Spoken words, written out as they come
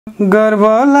गर्व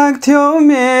लाग्थ्यो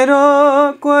मेरो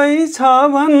कोही छ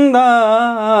भन्दा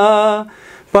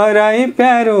पराई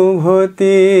प्यारो भो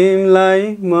तिमलाई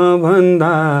म भन्दा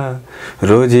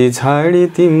रोजी छाडी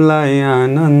तिमलाई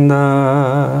आनन्द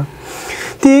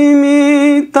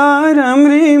तिमी त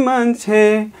राम्री मान्छे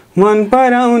मन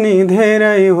पराउने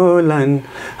धेरै होलान्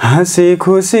हाँसी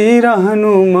खुसी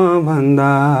रहनु म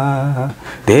भन्दा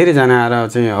धेरैजना आएर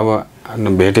चाहिँ अब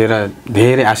भेटेर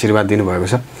धेरै आशीर्वाद दिनुभएको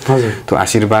छ। हजुर त्यो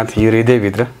आशीर्वाद यो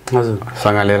हृदयभित्र हजुर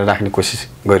सँगालेर राख्ने कोसिस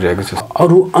गरिरहेको छु।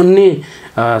 अरू अन्य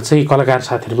चाहिँ कलाकार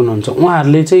साथीहरू पनि हुनुहुन्छ,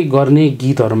 उहाँहरूले चाहिँ गर्ने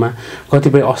गीतहरूमा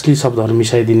कतिपय अश्लील शब्दहरू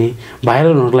मिसाइदिने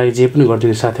भाइरल हुनको लागि जे पनि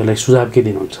गरिदिने साथीहरूलाई सुझाव के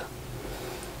दिनुहुन्छ?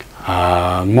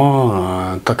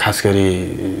 म त खास गरी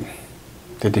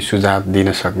त्यति सुझाव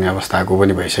दिन सक्ने अवस्थाको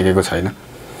पनि भइसकेको छैन।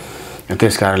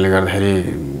 त्यस कारणले गर्दाखेरि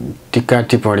टिक्का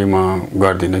टिप्पणी म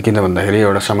गर्दिनँ। किन भन्दाखेरि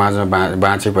एउटा समाजमा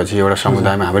बाँचेपछि, एउटा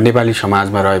समुदायमा हाम्रो नेपाली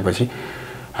समाजमा रहेपछि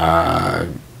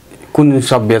कुन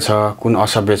सभ्य छ कुन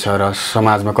असभ्य छ र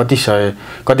समाजमा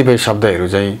कतिपय शब्दहरू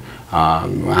चाहिँ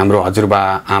हाम्रो हजुरबा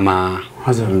आमा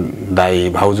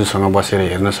दाई भाउजूसँग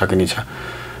बसेर हेर्न सकिने छ,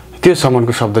 त्यो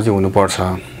सम्मको शब्द चाहिँ हुनुपर्छ।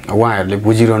 उहाँहरूले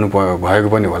बुझिरहनु भएको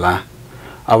पनि होला।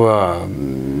 अब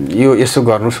यो यसो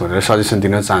गर्नुहोस् भनेर सजेसन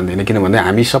दिन चाहदिनँ, किनभने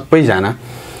हामी सबैजना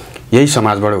यही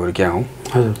समाजबाट हुर्किया हौँ।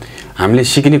 हामीले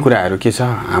सिक्ने कुराहरू के छ,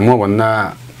 मभन्दा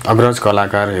अग्रज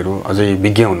कलाकारहरू अझै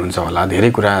विज्ञ हुनुहुन्छ होला,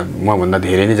 धेरै कुरा मभन्दा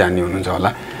धेरै नै जान्ने हुनुहुन्छ होला।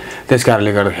 त्यस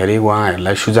कारणले गर्दाखेरि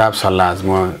उहाँहरूलाई सुझाव सल्लाह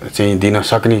म चाहिँ दिन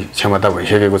सक्ने क्षमता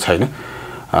भइसकेको छैन।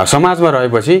 समाजमा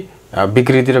रहेपछि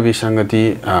विकृति र विसङ्गति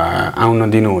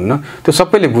आउन दिनुहुन्न, त्यो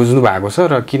सबैले बुझ्नु भएको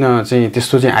छ र किन चाहिँ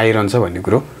त्यस्तो चाहिँ आइरहन्छ भन्ने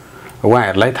कुरो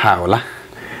उहाँहरूलाई थाहा होला।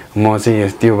 म चाहिँ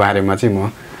त्यो बारेमा चाहिँ म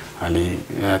अलि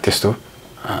त्यस्तो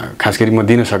खास गरी म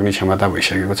दिन सक्ने क्षमता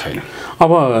भइसकेको छैन।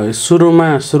 अब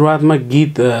सुरुवातमा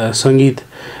गीत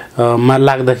सङ्गीतमा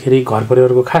लाग्दाखेरि घर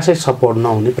परिवारको खासै सपोर्ट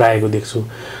नहुने प्रायःको देख्छु।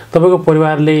 तपाईँको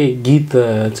परिवारले गीत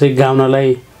चाहिँ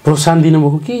गाउनलाई प्रोत्साहन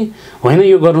दिनुभयो कि होइन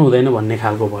यो गर्नु हुँदैन भन्ने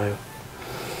खालको भयो?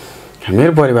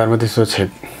 मेरो परिवारमा त्यस्तो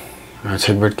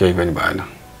छेकबेट केही पनि भएन,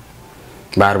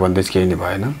 बार बन्देज केही नै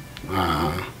भएन।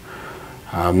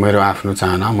 मेरो आफ्नो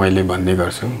चाहना मैले भन्ने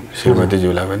गर्छु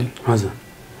श्रीमतीज्यूलाई पनि। हजुर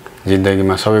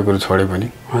जिन्दगीमा सबै कुरो छोडे पनि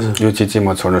यो चिज चाहिँ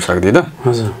म छोड्न सक्दिनँ।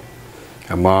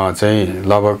 हजुर म चाहिँ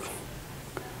लगभग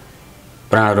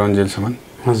प्राण रन्जेलसम्म,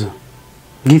 हजुर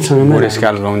गीतसँग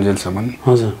बुढेसकाल रन्जेलसम्म,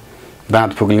 हजुर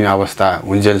दाँत फुक्ने अवस्था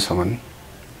हुन्जेलसम्म,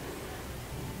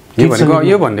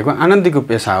 यो भनेको आनन्दीको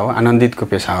पेसा हो, आनन्दितको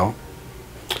पेसा हो।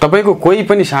 तपाईँको कोही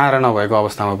पनि सहारा नभएको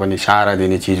अवस्थामा पनि सहारा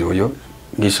दिने चिज हो यो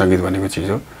गीत सङ्गीत भनेको चिज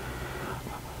हो।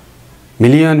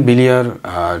 मिलियन बिलियर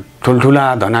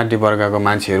ठुल्ठुला धनाढ्य वर्गको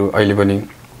मान्छेहरू अहिले पनि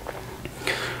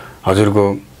हजुरको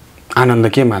आनन्द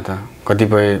केमा त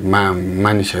कतिपय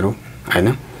मानिसहरू होइन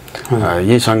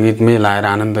यही सङ्गीतमै लाएर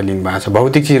आनन्द लिनु भएको छ।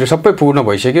 भौतिक चिजहरू सबै पूर्ण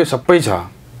भइसक्यो, सबै छ,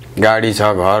 गाडी छ,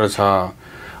 घर छ,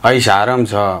 ऐस आराम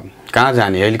छ, कहाँ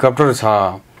जाने हेलिकप्टर छ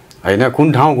होइन,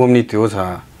 कुन ठाउँ घुम्ने त्यो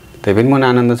छ, त्यही पनि मन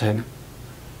आनन्द छैन।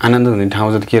 आनन्द हुने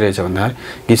ठाउँ चाहिँ के रहेछ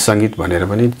भन्दाखेरि गीत सङ्गीत भनेर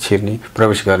पनि छिर्ने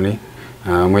प्रवेश गर्ने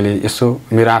मैले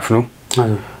यसो मेरो आफ्नो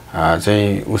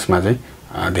चाहिँ उसमा चाहिँ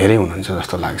धेरै हुनुहुन्छ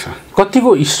जस्तो लाग्छ। कतिको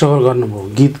स्ट्रगल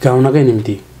गर्नुभयो गीत गाउनकै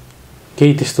निम्ति?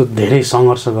 केही त्यस्तो धेरै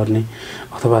सङ्घर्ष गर्ने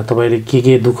अथवा तपाईँले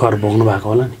के दुःखहरू भोग्नु भएको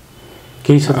होला नि,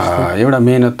 केही छ? एउटा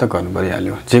मेहनत त गर्नु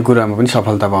परिहाल्यो, जे कुरामा पनि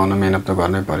सफलता पाउन मेहनत त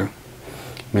गर्नै पर्यो,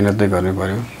 मेहनत नै गर्नै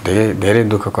पर्यो। धेरै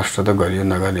दुःख कष्ट त गरियो,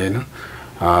 नगर्ने होइन।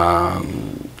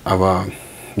 अब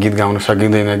गीत गाउन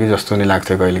सकिँदैन कि जस्तो नै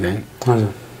लाग्थ्यो कहिलेकाहीँ। हजुर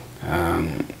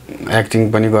एक्टिङ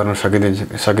पनि गर्न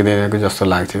सकिँदैन कि जस्तो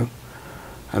लाग्थ्यो।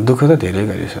 दुःख त धेरै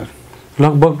गरेँ सर।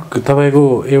 लगभग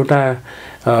तपाईँको एउटा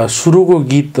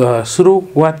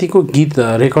सुरुवातीको गीत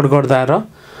रेकर्ड गर्दा र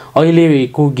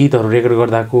अहिलेको गीतहरू रेकर्ड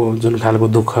गर्दाको जुन खालको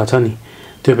दुःख छ नि,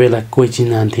 त्यो बेला कोही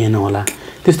चिन्जान थिएन होला,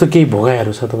 त्यस्तो केही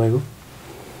भोगाइहरू छ तपाईँको?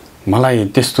 मलाई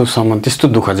त्यस्तो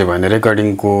दुःख चाहिँ भएन।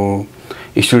 रेकर्डिङको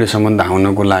स्टुडियोसम्म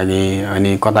धाउनको लागि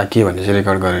अनि कता के भन्ने चाहिँ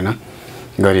रेकर्ड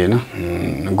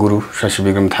गरिएन। गुरु शशि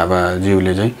विक्रम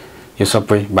थापाज्यूले चाहिँ यो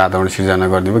सबै वातावरण सिर्जना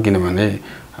गरिदिनुभयो, किनभने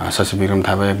शशि विक्रम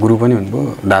थापा गुरु पनि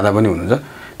हुनुभयो, दादा पनि हुनुहुन्छ।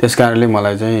 त्यस कारणले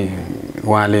मलाई चाहिँ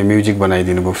उहाँले म्युजिक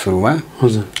बनाइदिनु भयो सुरुमा,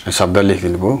 शब्द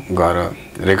लेखिदिनु भयो, गएर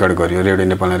रेकर्ड गरियो। रेडियो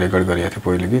नेपालमा रेकर्ड गरिएको थियो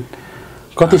पहिलो गीत।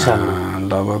 कति साल?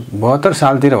 लगभग 72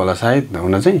 सालतिर होला सायद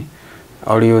हुन चाहिँ।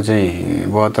 अडियो चाहिँ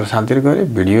 72 सालतिर गऱ्यो,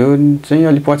 भिडियो चाहिँ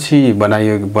अलि पछि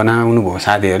बनाउनु भयो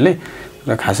साथीहरूले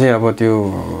र खासै अब त्यो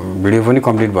भिडियो पनि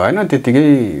कम्प्लिट भएन, त्यत्तिकै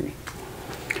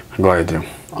गयो त्यो।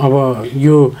 अब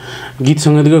यो गीत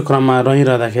सङ्गीतको क्रममा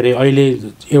रहिरहँदाखेरि अहिले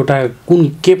एउटा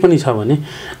के पनि छ भने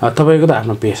तपाईँको त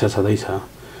आफ्नो पेसा छँदैछ,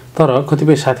 तर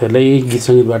कतिपय साथीहरूलाई यही गीत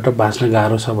सङ्गीतबाट बाँच्न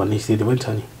गाह्रो छ भन्ने स्थिति पनि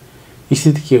छ नि,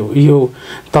 स्थिति के हो? यो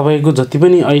तपाईँको जति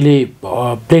पनि अहिले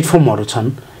प्लेटफर्महरू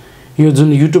छन्, यो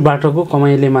जुन युट्युबबाटको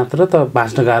कमाइले मात्र त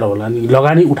बाँच्न गाह्रो होला नि,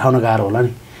 लगानी उठाउन गाह्रो होला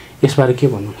नि, यसबारे के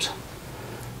भन्नुहुन्छ?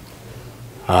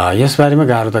 यसबारेमा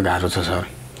गाह्रो त गाह्रो छ सर।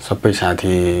 सबै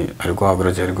साथीहरूको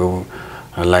अग्रजहरूको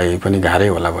लाई पनि गाह्रै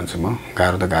होला भन्छु म।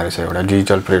 गाह्रो त गाह्रो छ। एउटा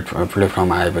डिजिटल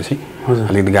प्लेटफर्म आएपछि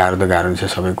अलिकति गाह्रो त गाह्रो छ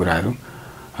सबै कुराहरू।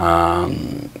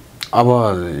 अब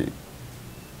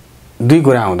दुई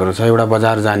कुरा हुँदो रहेछ, एउटा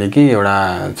बजार जाने कि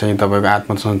एउटा चाहिँ तपाईँको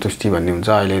आत्मसन्तुष्टि भन्ने हुन्छ।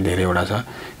 अहिले धेरैवटा छ।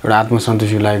 एउटा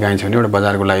आत्मसन्तुष्टिको लागि गाइन्छ भने एउटा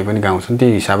बजारको लागि पनि गाउँछन्।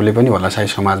 त्यही हिसाबले पनि होला सायद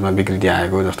समाजमा विकृति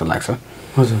आएको जस्तो लाग्छ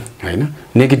होइन।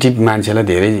 नेगेटिभ मान्छेलाई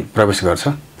धेरै प्रवेश गर्छ।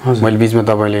 मैले बिचमा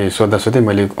तपाईँले सोध्दा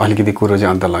मैले अलिकति कुरो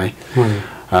चाहिँ अन्त लगाएँ।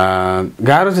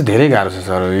 गाह्रो चाहिँ धेरै गाह्रो छ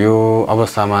सर। यो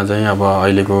अवस्थामा चाहिँ अब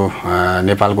अहिलेको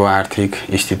नेपालको आर्थिक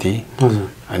स्थिति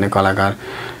होइन, कलाकार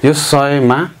यो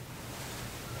 100मा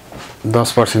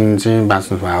 10% चाहिँ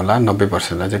बाँच्नु भयो होला,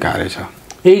 90%लाई चाहिँ गाह्रै छ।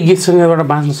 यही गीत सङ्गीतबाट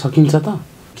बाँच्न सकिन्छ त?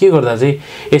 के गर्दा चाहिँ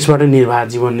यसबाट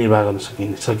जीवन निर्वाह गर्न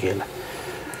सकिएला?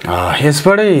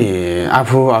 यसबाटै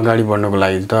आफू अगाडि बढ्नको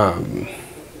लागि त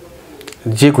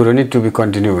जे कुरो नि टु बी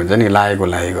कन्टिन्यू हुन्छ नि, लागेको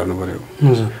गर्नु पऱ्यो।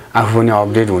 आफू पनि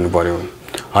अपडेट हुनु पऱ्यो।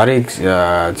 हरेक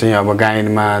चाहिँ अब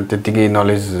गायनमा त्यत्तिकै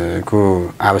नलेजको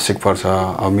आवश्यक पर्छ,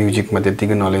 अब म्युजिकमा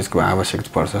त्यत्तिकै नलेजको आवश्यक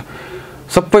पर्छ।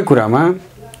 सबै कुरामा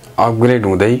अपग्रेड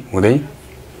हुँदै हुँदै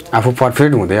आफू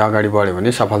पर्फेक्ट हुँदै अगाडि बढ्यो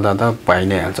भने सफलता त पाइ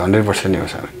नै हाल्छ। 100% नै हो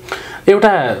सर।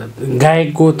 एउटा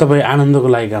गायकको तपाईँ आनन्दको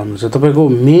लागि गाउनुहुन्छ, तपाईँको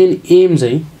मेन एम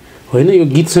चाहिँ होइन यो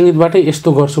गीत सङ्गीतबाटै यस्तो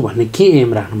गर्छु भन्ने के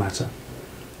एम राख्नु भएको छ?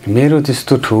 मेरो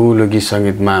त्यस्तो ठुलो गीत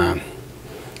सङ्गीतमा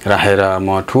राखेर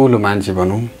म ठुलो मान्छे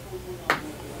भनौँ,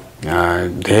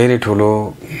 धेरै ठुलो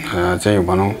चाहिँ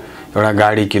भनौँ, एउटा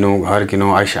गाडी किनौँ, घर किनौँ,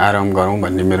 ऐस आराम गरौँ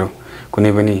भन्ने मेरो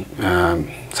कुनै पनि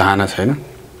चाहना छैन।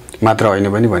 मात्र होइन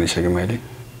पनि भनिसकेँ मैले।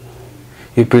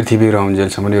 यो पृथ्वी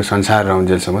रहन्जेलसम्म, यो संसार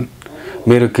रहन्जेलसम्म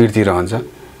मेरो कीर्ति रहन्छ।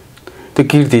 त्यो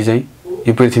कीर्ति चाहिँ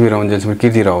यो पृथ्वी रहन्जेलसम्म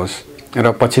कीर्ति रहोस्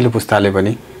र पछिल्लो पुस्ताले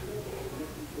पनि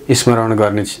स्मरण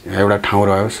गर्ने एउटा ठाउँ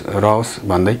रहोस्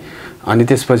भन्दै, अनि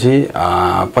त्यसपछि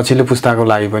पछिल्लो पुस्ताको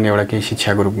लागि पनि एउटा केही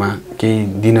शिक्षाको रूपमा केही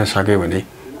दिन सक्यो भने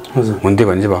हुन्थ्यो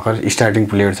भने चाहिँ भर्खर स्टार्टिङ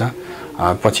प्लेयर छ।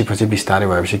 पछि बिस्तारै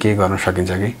भएपछि केही गर्न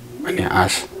सकिन्छ कि भन्ने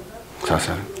आश छ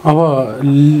सर।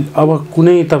 अब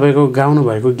कुनै तपाईँको गाउनु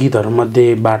भएको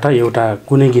गीतहरूमध्येबाट एउटा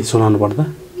कुनै गीत सुनाउनु पर्दा?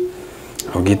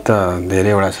 अब गीत त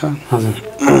धेरैवटा छ। हजुर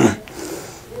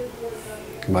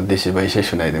मधेसी भइसै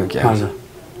सुनाइदिउँ क्या? हजुर।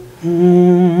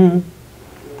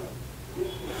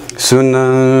 सुन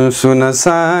सुन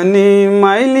सानी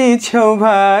माइली छेउ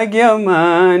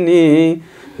भाग्यमानी,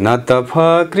 न त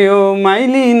फक्र्यो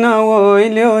माइली न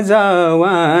ओइल्यो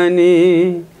जवानी।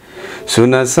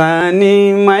 सुन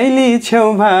सानी माइली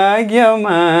छेउ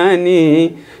भाग्यमानी,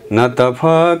 न त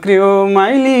फक्र्यो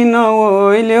माइली न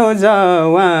ओइल्यो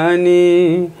जवानी।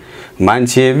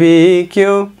 मान्छे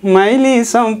बिक्यो माइली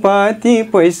सम्पत्ति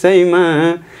पैसैमा,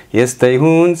 यस्तै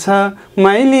हुन्छ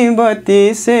माइली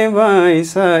बत्ती से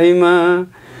भैँसैमा।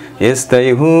 यस्तै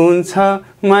हुन्छ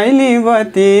माइली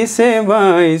बत्ती से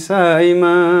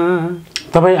भैँसैमा।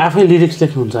 तपाईँ आफै लिरिक्स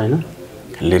लेख्नुहुन्छ होइन?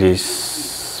 लिरिक्स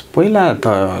पहिला त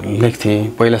लेख्थेँ।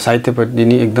 पहिला साहित्यपट्टि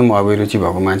नि एकदम अभिरुचि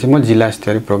भएको मान्छे म। जिल्ला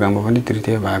स्तरीय प्रोग्राममा पनि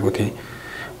तृतीय भएको थिएँ।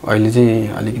 अहिले चाहिँ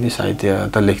अलिकति साहित्य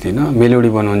त लेख्दिनँ, मेलोडी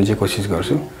बनाउने चाहिँ कोसिस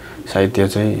गर्छु। साहित्य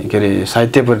चाहिँ के अरे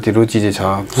साहित्यप्रति रुचि चाहिँ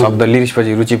छ, शब्द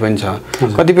लिरिक्सपछि रुचि पनि छ।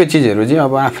 कतिपय चिजहरू चाहिँ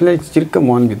अब आफूलाई चिर्क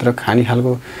मनभित्र खाने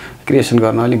खालको क्रिएसन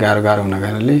गर्न अलिक गाह्रो हुन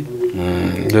कारणले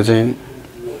यो चाहिँ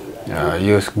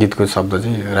यो गीतको शब्द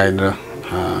चाहिँ राजेन्द्र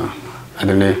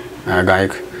आदरणीय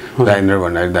गायक राजेन्द्र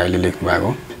भण्डारी दाइले लेख्नु भएको।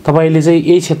 तपाईँले चाहिँ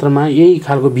यही क्षेत्रमा यही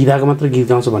खालको विधाको मात्र गीत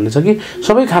गाउँछु भन्ने छ कि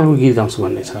सबै खालको गीत गाउँछु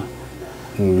भन्ने छ?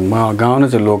 म गाउन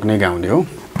चाहिँ लोक नै गाउने हो,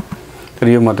 तर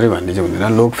यो मात्रै भन्ने चाहिँ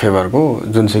हुँदैन। लोक फेभरको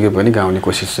जुनसुकै पनि गाउने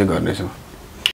कोसिस चाहिँ गर्नेछु।